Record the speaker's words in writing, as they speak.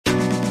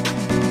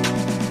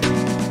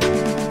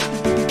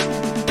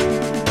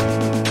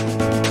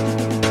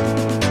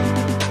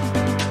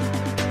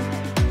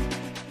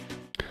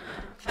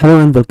Hello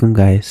and welcome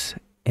guys.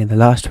 In the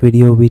last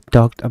video we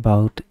talked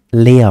about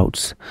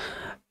layouts.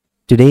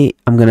 Today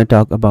I'm going to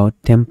talk about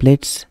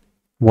templates.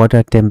 What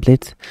are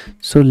templates?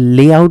 So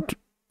layout,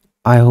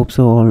 I hope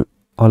so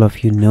all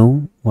of you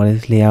know what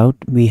is layout.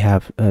 We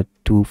have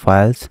two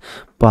files,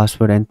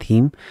 password and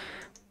theme.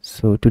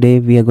 So today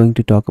we are going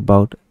to talk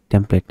about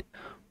template.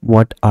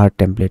 What are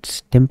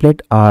templates?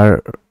 Template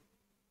are,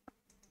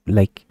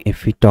 like,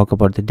 if we talk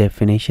about the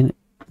definition,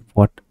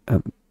 what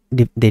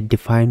they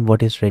define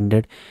what is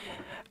rendered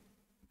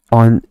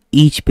on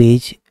each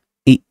page,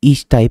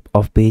 each type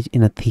of page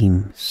in a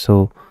theme.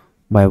 So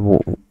by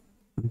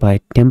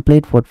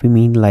template, what we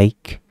mean,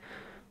 like,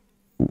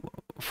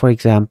 for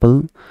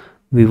example,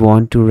 we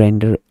want to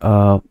render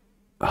a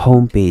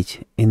home page.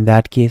 In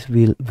that case,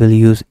 we'll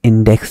use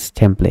index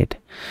template.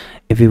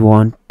 If we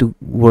want to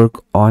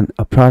work on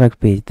a product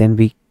page, then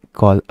we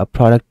call a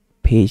product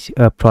page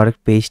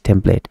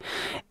template.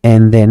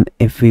 And then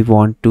if we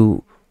want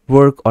to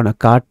work on a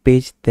cart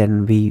page,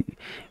 then we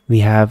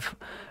have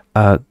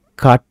a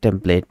cart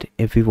template.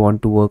 If we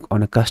want to work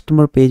on a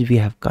customer page, we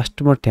have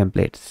customer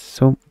templates.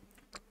 So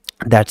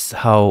that's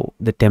how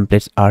the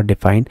templates are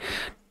defined.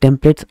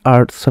 Templates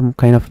are some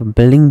kind of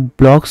building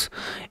blocks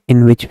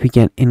in which we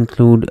can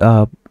include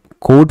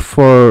code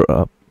for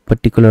a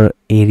particular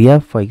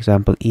area. For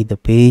example, either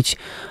page,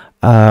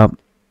 a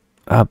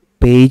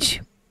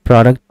page,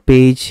 product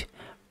page,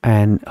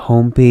 and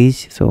home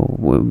page. So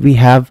we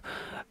have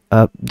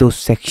those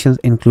sections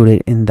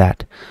included in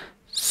that.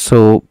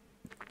 So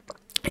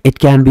it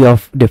can be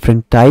of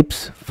different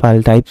types,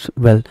 file types.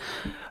 Well,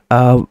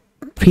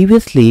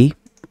 previously,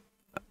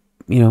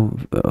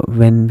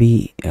 when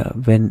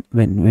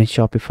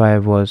Shopify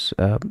was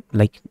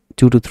like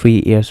 2 to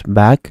 3 years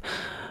back,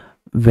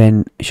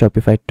 when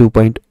Shopify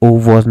 2.0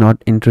 was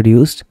not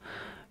introduced,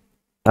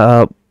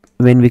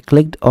 when we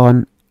clicked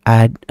on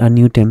add a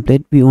new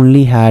template, we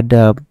only had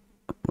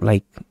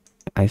like,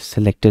 I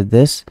selected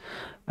this,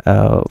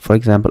 for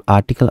example,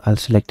 article. I'll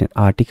select an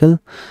article.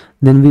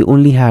 Then we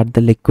only had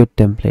the liquid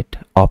template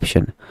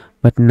option.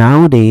 But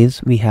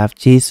nowadays we have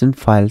JSON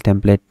file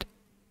template,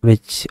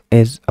 which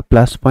is a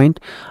plus point.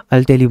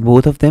 I'll tell you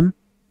both of them,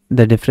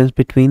 the difference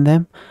between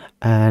them,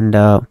 and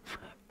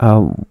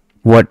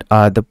what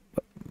are the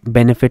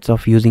benefits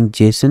of using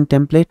JSON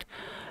template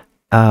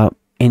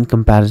in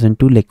comparison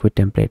to liquid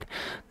template.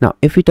 Now,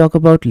 if we talk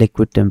about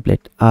liquid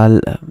template,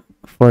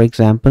 for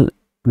example,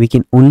 we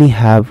can only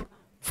have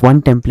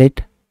one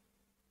template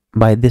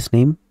by this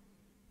name.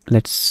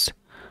 Let's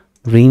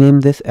rename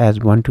this as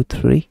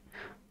 123,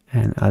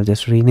 and I'll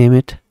just rename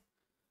it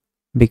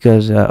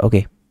because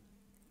okay,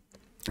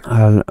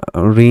 I'll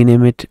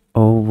rename it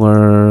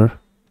over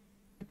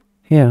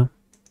here.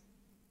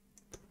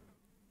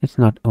 It's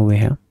not over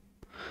here,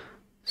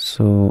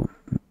 so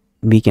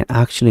we can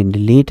actually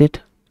delete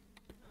it.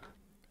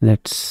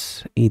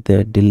 Let's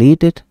either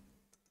delete it,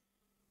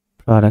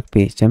 product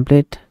page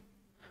template.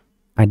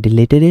 I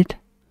deleted it,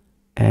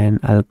 and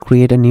I'll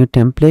create a new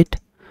template.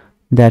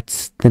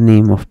 That's the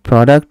name of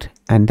product,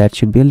 and that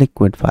should be a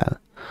liquid file.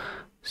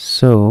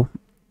 So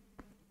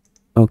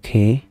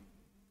okay,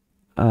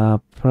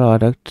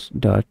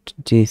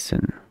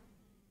 product.json.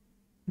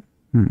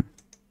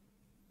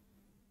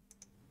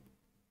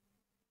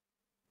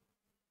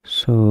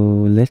 So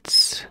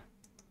let's,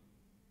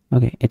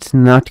 okay, it's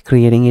not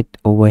creating it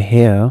over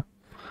here,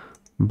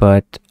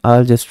 but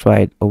I'll just try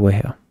it over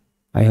here.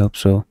 I hope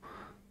so.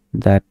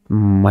 That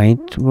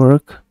might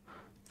work.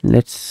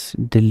 Let's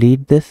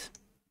delete this.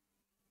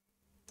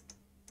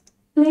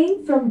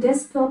 Playing from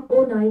desktop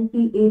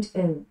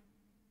 09P8L.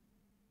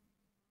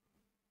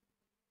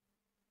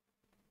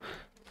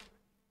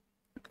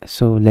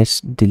 So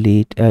let's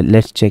delete,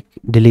 let's check,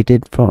 delete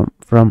it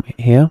from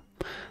here,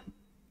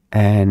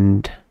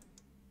 and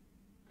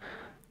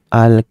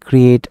I'll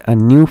create a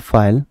new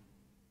file.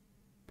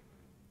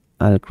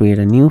 That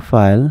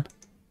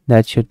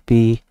should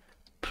be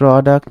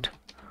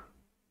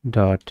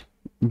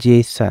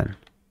product.json,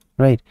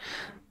 right?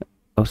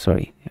 Oh,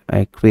 sorry,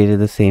 I created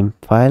the same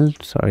file,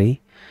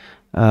 sorry.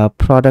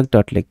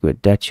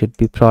 Product.liquid, that should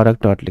be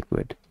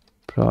product.liquid,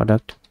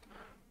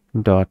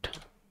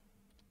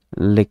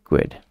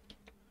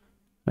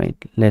 right?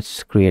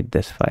 Let's create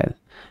this file,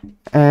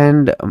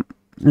 and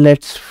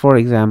let's, for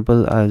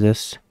example, I'll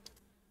just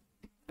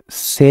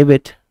save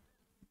it.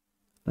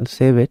 I'll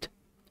save it.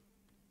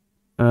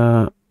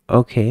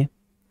 Okay,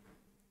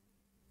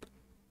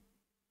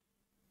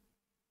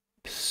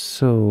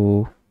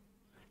 so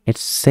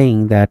it's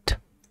saying that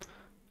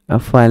a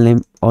file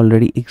name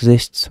already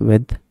exists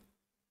with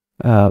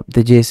the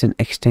JSON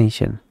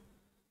extension.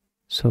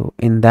 So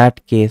in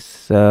that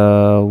case,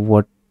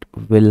 what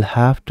we'll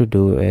have to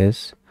do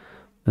is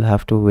we'll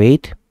have to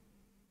wait.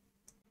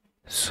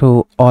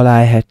 So all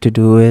I had to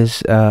do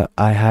is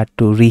I had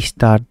to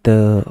restart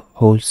the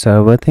whole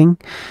server thing,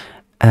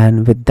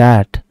 and with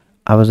that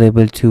I was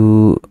able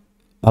to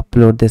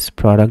upload this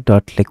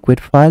product.liquid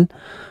file,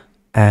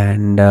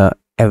 and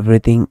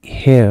everything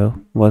here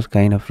was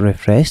kind of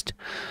refreshed.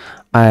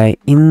 I,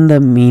 in the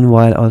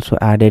meanwhile, also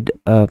added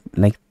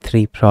like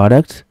 3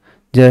 products.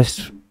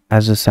 just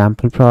as a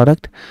sample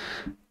product.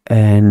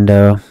 And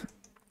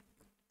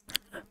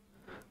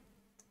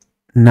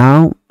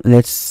now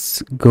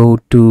let's go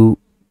to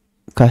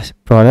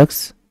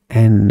products,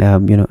 and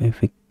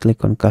if we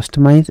click on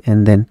customize,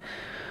 and then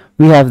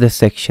we have this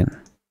section,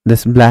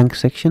 this blank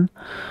section.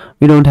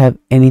 We don't have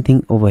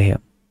anything over here.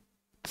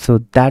 So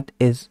that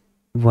is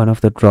one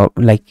of the drop.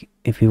 Like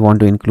if we want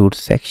to include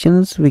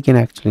sections, we can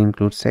actually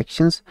include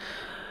sections.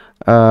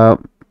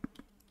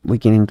 We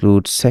can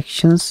include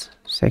section.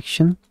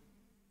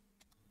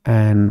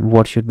 And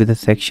what should be the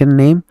section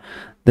name?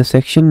 The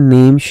section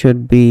name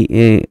should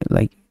be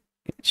like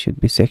it should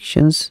be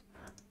section,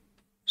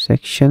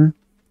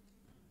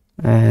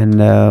 and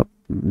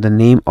the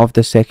name of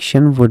the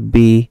section would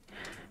be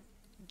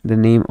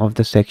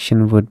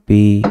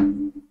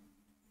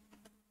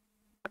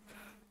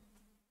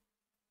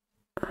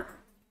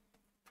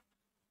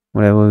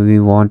whatever we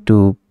want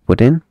to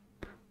put in.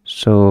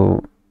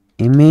 So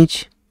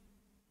image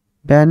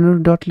banner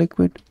dot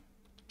liquid.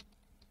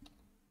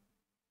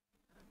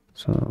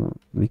 So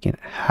we can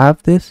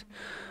have this.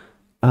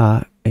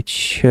 It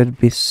should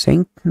be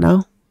synced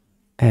now,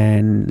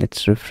 and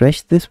let's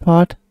refresh this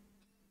part.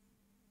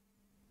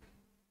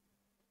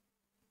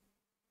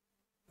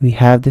 We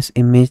have this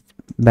image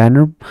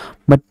banner,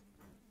 but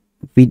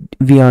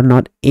we are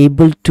not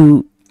able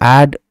to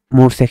add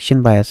more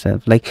section by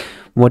ourselves. Like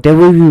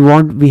whatever we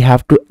want, we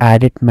have to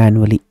add it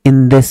manually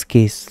in this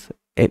case,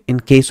 in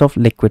case of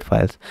liquid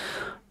files.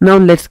 Now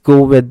let's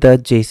go with the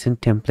JSON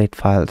template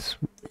files.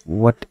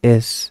 What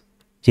is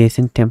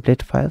JSON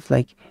template files?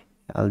 Like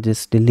I'll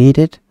just delete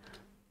it,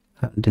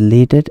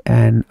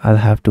 and I'll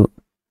have to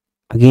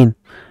again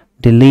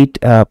delete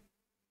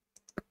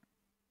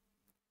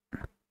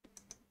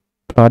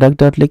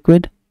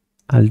product.liquid.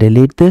 I'll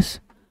delete this,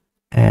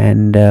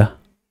 and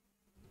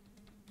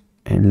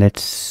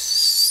let's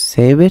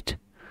save it.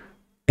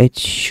 It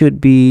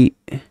should be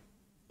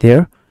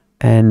there,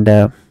 and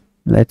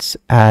let's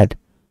add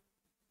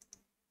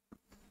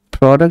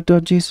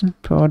product.json,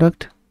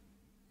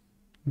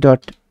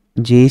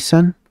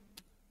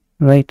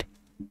 right?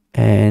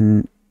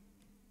 And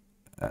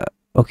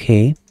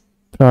okay,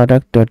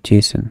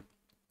 product.json.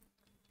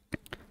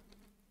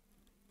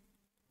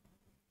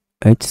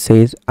 It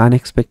says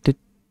unexpected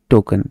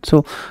token.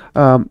 So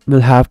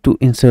we'll have to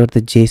insert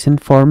the JSON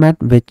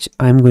format, which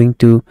I'm going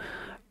to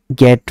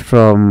get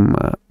from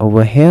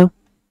over here,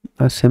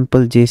 a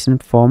simple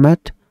JSON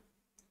format,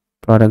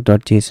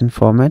 product.json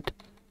format,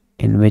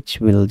 in which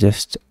we'll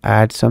just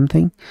add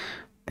something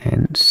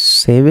and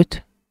save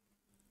it.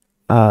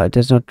 It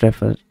does not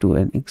refer to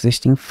an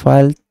existing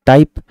file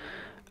type.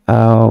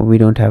 We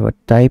don't have a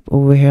type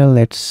over here.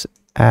 Let's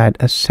add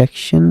a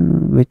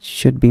section which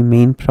should be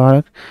main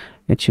product.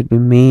 It should be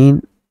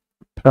main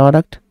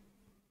product.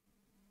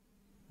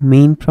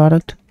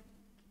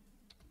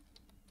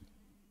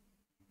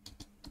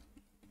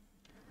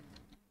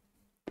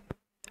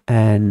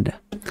 And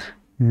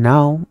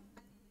now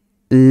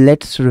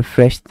let's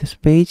refresh this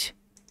page,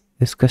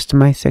 this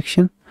customize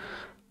section,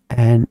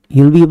 and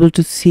you'll be able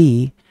to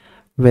see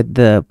with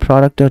the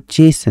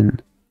product.json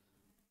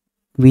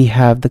we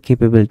have the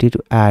capability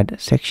to add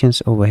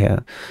sections over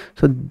here.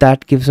 So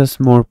that gives us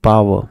more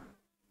power,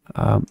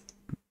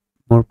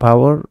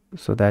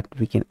 so that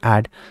we can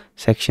add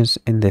sections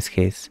in this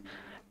case,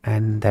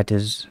 and that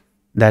is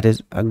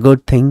a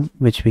good thing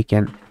which we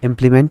can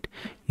implement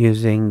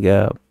using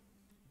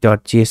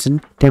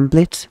 .json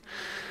templates.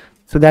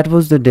 So that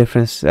was the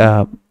difference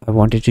I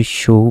wanted to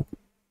show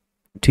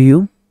to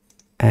you.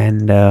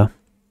 And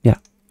yeah,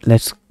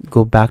 let's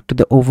go back to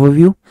the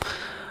overview.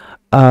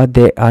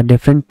 There are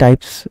different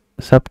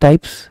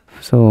subtypes.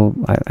 So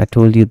I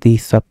told you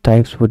these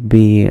subtypes would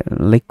be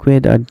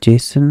liquid or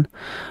JSON.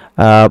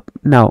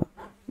 Now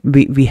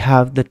we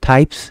have the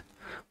types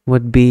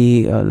would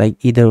be like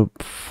either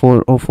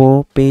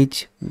 404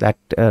 page, that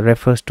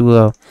refers to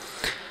a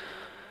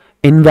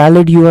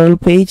invalid URL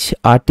page.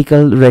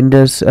 Article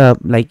renders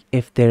like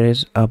if there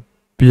is a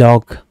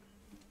blog,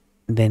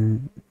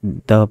 then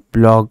the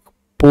blog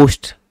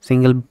post,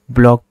 single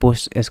blog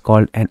post is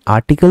called an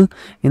article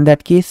in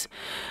that case,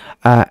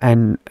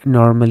 and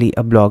normally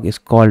a blog is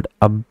called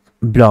a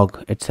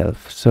blog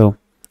itself. So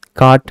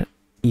cart,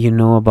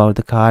 about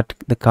the cart.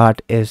 The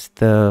cart is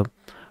the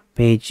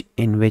page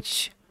in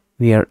which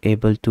we are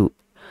able to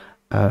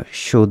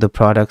show the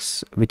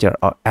products which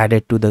are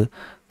added to the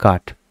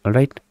cart. All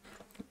right.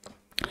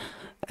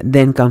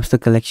 Then comes the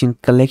collection.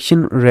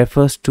 Collection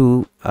refers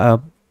to a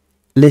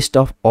list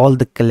of all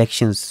the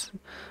collections.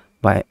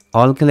 By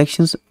all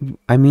collections,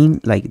 I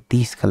mean like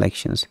these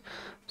collections.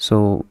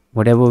 So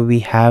whatever we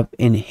have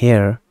in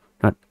here,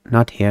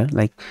 not here,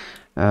 like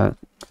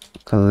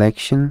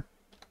collection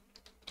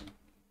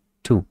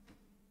 2.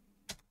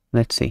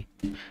 Let's see,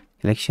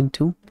 collection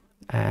 2,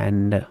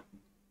 and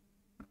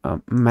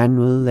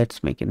manual.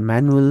 Let's make it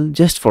manual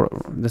just for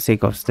the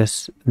sake of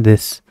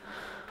this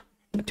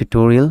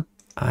tutorial.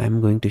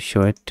 I'm going to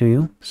show it to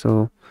you.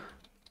 So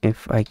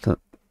if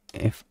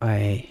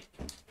I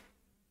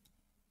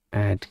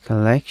add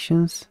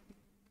collections,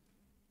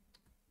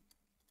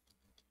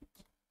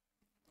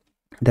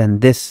 then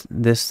this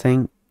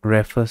thing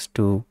refers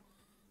to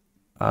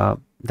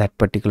that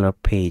particular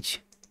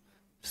page.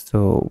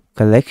 So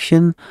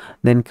collection,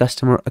 then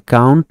customer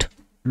account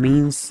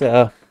means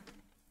the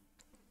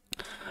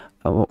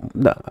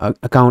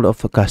account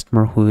of a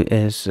customer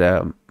who's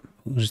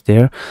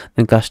there.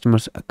 Then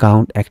customer's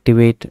account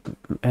activate,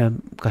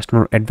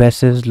 customer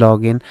addresses,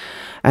 login,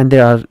 and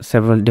there are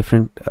several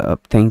different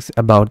things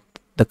about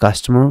the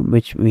customer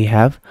which we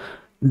have.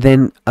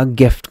 Then a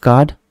gift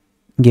card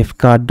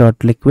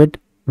dot liquid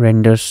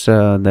renders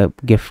the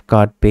gift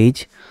card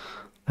page,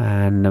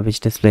 and which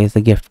displays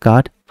the gift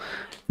card.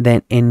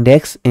 Then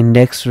index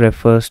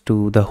refers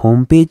to the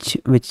home page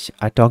which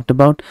I talked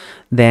about.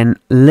 Then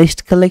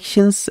list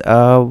collections,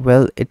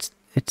 well, it's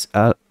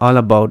all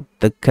about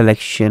the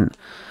collection.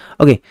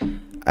 Okay,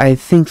 I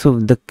think so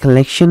the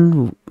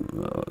collection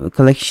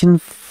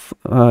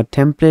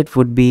template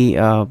would be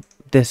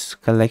this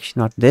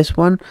collection, not this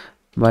one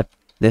but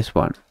this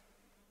one.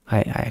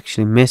 I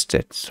actually missed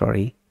it,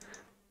 sorry,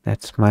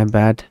 that's my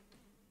bad.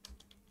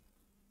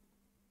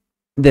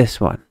 This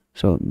one,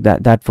 so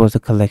that was the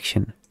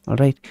collection. All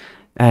right,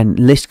 and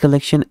list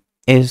collection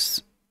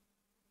is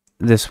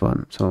this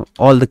one, so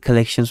all the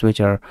collections which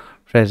are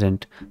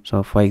present.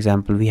 So for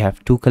example, we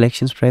have two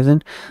collections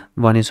present,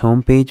 one is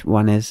home page,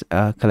 one is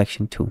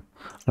collection 2.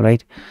 All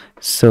right,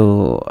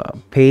 so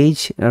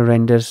page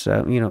renders,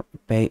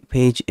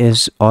 page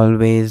is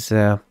always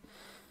the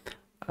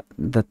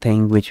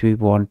thing which we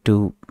want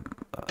to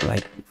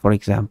like, for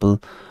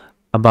example,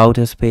 about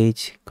us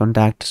page,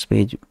 contact us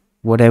page,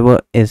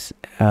 whatever is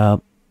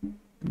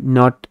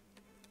not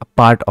a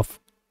part of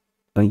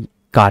a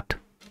cart,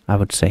 I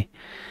would say.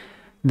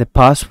 The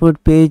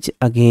password page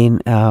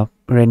again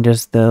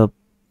renders the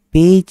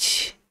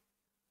page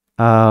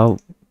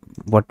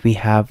what we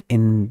have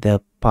in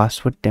the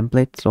password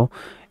template. So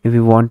if we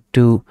want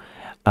to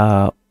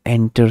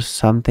enter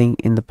something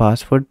in the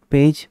password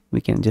page,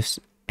 we can just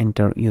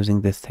enter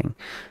using this thing.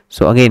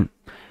 So again,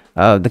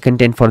 the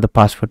content for the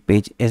password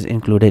page is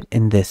included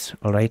in this.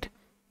 All right,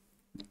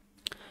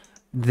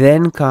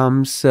 then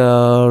comes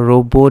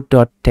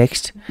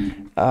robot.text,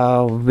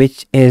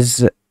 which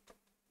is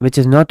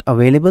not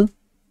available,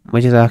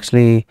 which is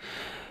actually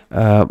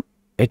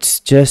it's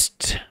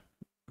just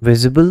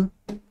visible,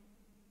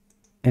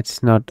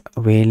 it's not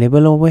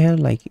available over here.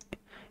 Like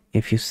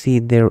if you see,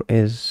 there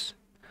is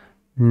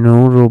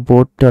no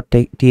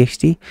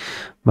robot.txt,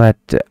 but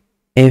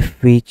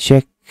if we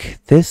check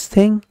this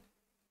thing,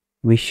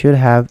 we should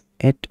have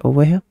it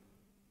over here.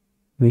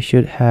 We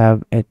should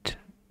have it.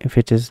 If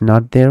it is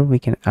not there, we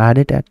can add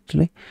it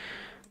actually.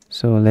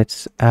 So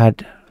let's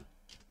add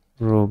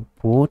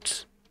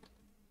robots.txt.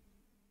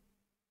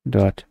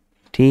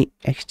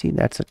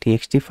 That's a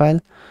txt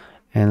file,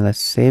 and let's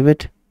save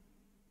it.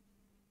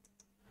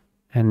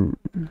 And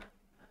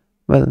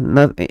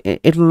well,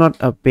 it will not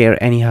appear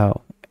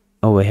anyhow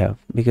over here,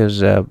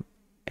 because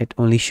it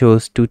only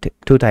shows two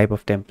type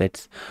of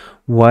templates.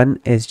 One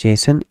is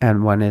JSON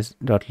and one is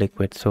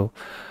 .liquid. So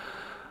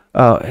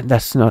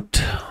that's not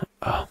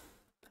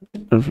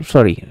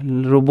sorry,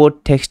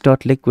 robot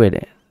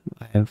text.liquid.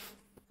 I have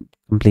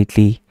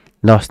completely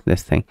lost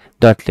this thing.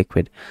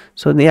 .liquid.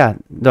 So yeah,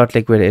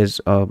 .liquid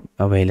is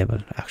available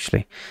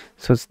actually.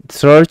 So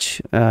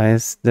search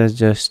is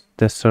just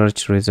the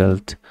search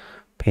result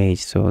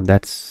page. So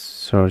that's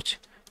search.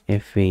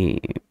 If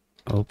we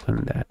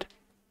open that,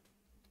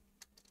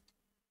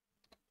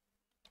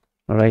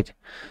 all right,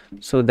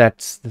 so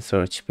that's the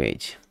search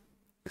page.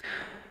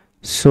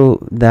 So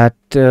that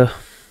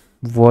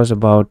was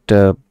about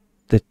the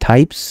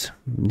types,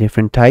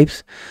 different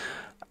types.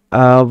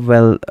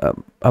 About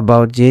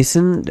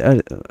JSON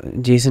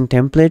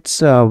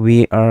templates,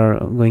 we are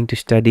going to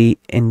study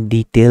in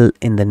detail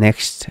in the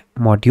next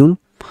module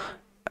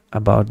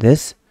about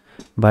this,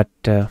 but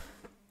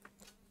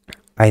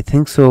I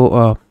think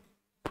so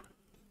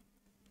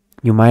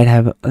you might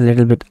have a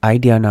little bit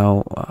idea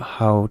now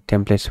how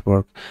templates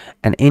work.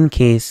 And in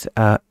case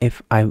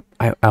if I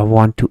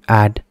want to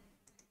add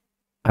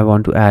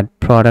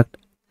product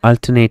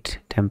alternate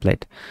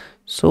template,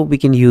 so we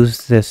can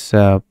use this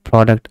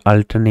product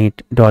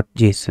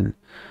alternate.json.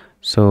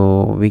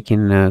 So we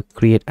can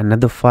create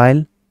another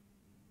file,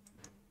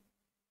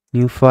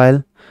 new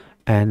file,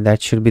 and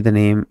that should be the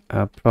name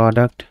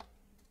product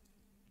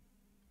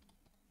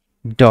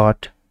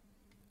dot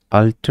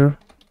alter,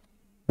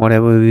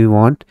 whatever we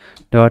want,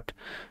 dot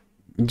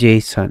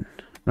json,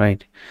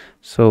 right?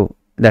 So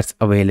that's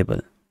available.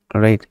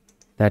 All right,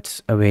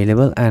 that's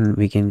available, and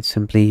we can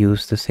simply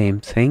use the same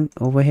thing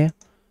over here.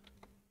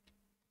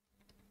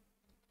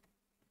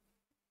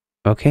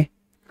 Okay,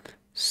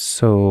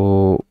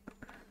 so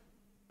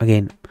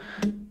again,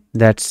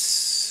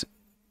 that's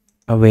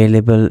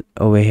available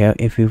over here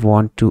if we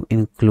want to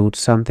include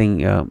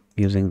something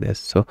using this.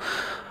 So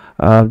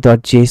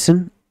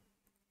 .json,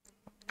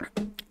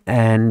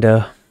 and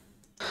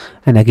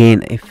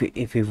again,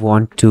 if we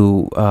want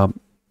to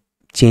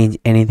change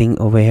anything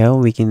over here,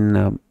 we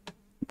can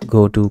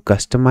go to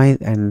customize,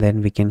 and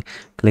then we can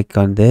click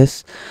on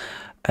this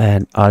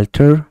and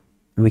alter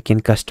we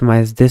can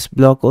customize this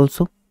block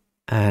also,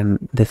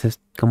 and this is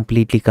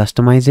completely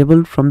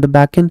customizable from the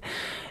backend.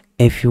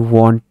 If you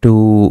want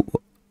to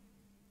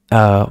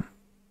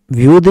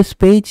view this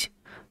page,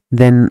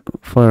 then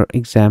for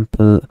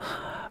example,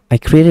 I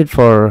created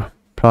for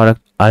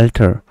product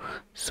alter.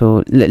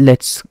 So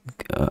let's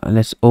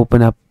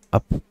open up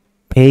a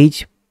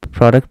page,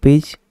 product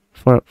page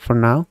for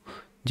now,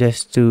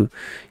 just to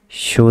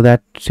show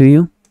that to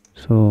you.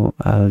 So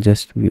I'll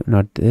just view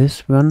not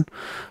this one,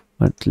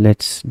 but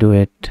let's do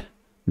it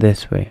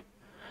this way.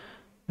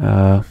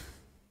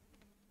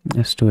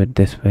 Let's do it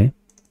this way.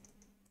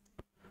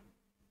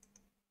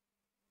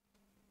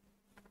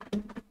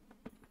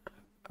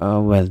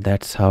 Well,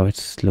 that's how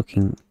it's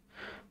looking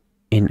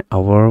in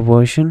our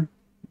version,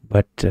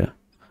 but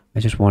I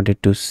just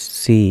wanted to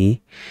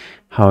see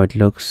how it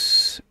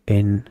looks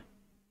in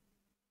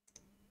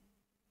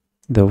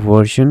the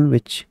version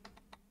which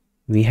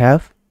we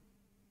have,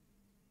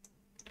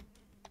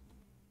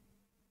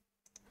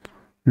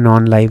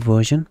 non-live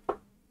version.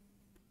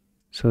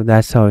 So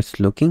that's how it's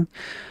looking.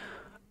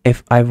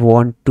 If I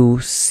want to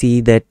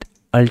see that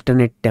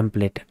alternate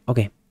template,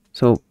 okay,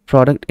 so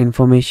product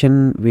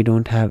information, we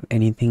don't have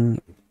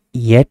anything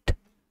yet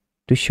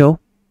to show.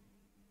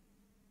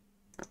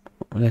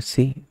 Let's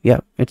see. Yeah,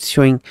 it's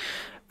showing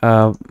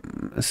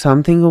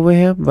something over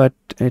here, but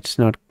it's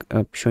not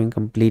showing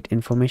complete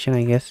information,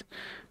 I guess,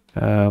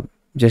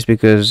 just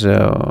because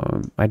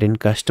I didn't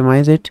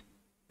customize it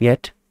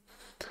yet.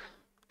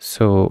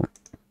 So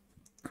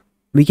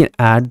we can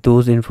add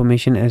those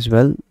information as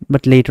well,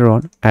 but later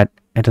on at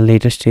a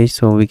later stage.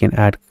 So we can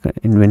add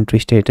inventory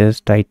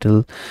status,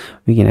 title,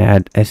 we can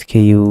add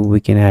SKU, we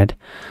can add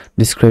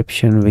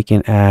description, we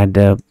can add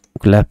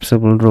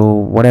collapsible row,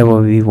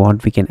 whatever we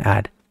want we can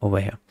add over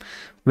here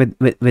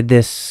with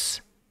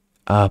this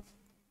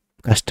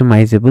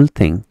customizable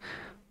thing.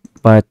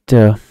 But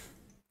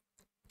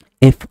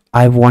if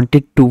I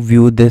wanted to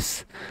view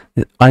this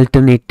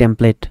alternate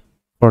template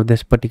for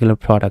this particular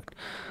product,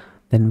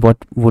 then what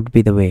would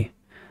be the way?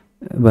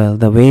 Well,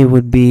 the way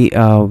would be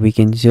we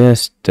can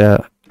just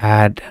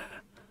add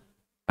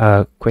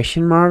a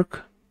question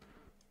mark.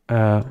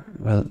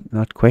 Well,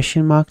 not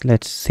question mark.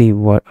 Let's see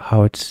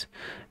how it's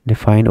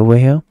defined over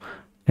here.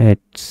 It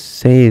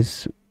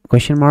says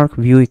question mark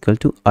view equal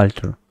to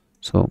alter.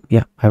 So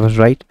yeah, I was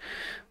right.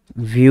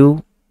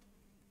 View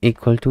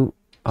equal to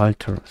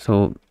alter.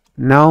 So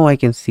now I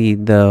can see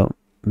the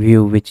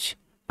view which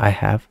I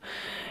have.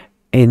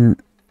 In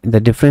the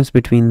difference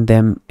between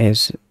them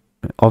is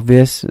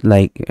obvious,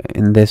 like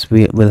in this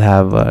we will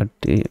have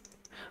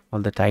all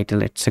the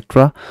title,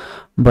 etc.,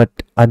 but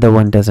other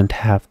one doesn't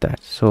have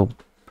that. So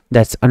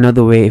that's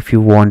another way if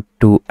you want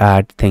to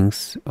add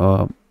things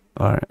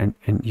and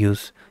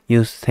use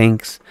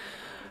things,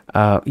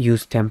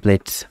 use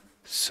templates.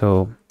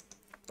 So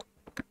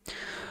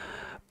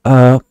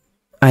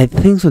I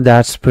think so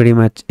that's pretty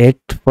much it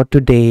for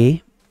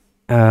today.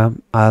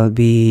 I'll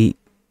be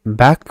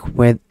back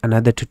with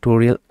another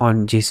tutorial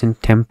on JSON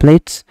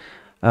templates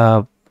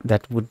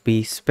that would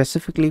be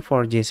specifically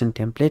for JSON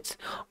templates,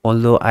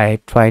 although I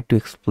tried to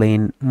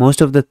explain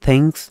most of the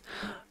things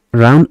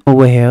around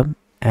over here,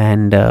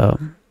 and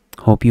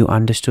hope you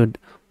understood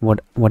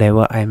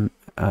whatever I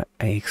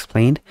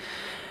explained.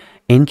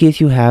 In case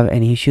you have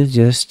any issues,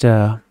 just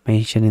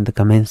mention in the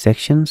comment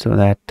section so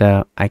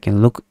that I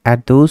can look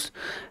at those.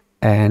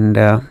 And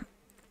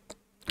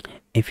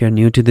if you're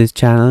new to this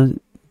channel,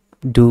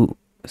 do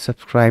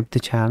subscribe the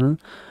channel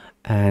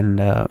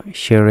and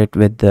share it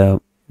with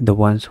the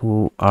ones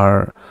who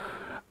are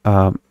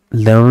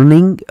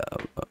learning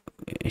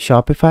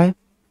Shopify.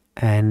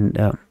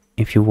 And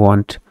if you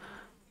want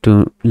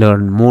to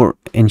learn more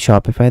in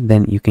Shopify,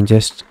 then you can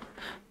just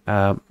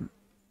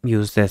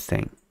use this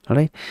thing. All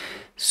right,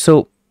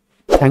 so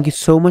thank you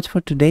so much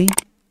for today,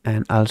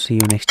 and I'll see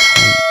you next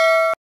time.